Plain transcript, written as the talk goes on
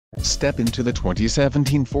Step into the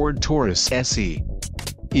 2017 Ford Taurus SE.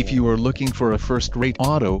 If you are looking for a first-rate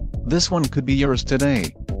auto, this one could be yours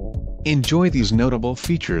today. Enjoy these notable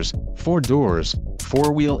features: 4 doors,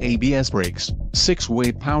 4-wheel ABS brakes,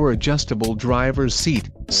 6-way power adjustable driver's seat,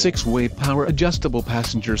 6-way power adjustable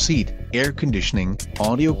passenger seat, air conditioning,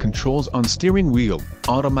 audio controls on steering wheel,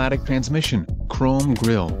 automatic transmission, chrome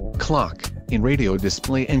grille, clock, in-radio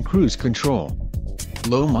display and cruise control.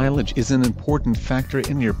 Low mileage is an important factor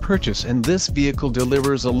in your purchase, and this vehicle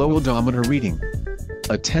delivers a low odometer reading.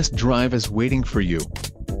 A test drive is waiting for you.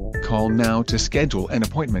 Call now to schedule an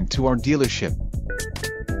appointment to our dealership.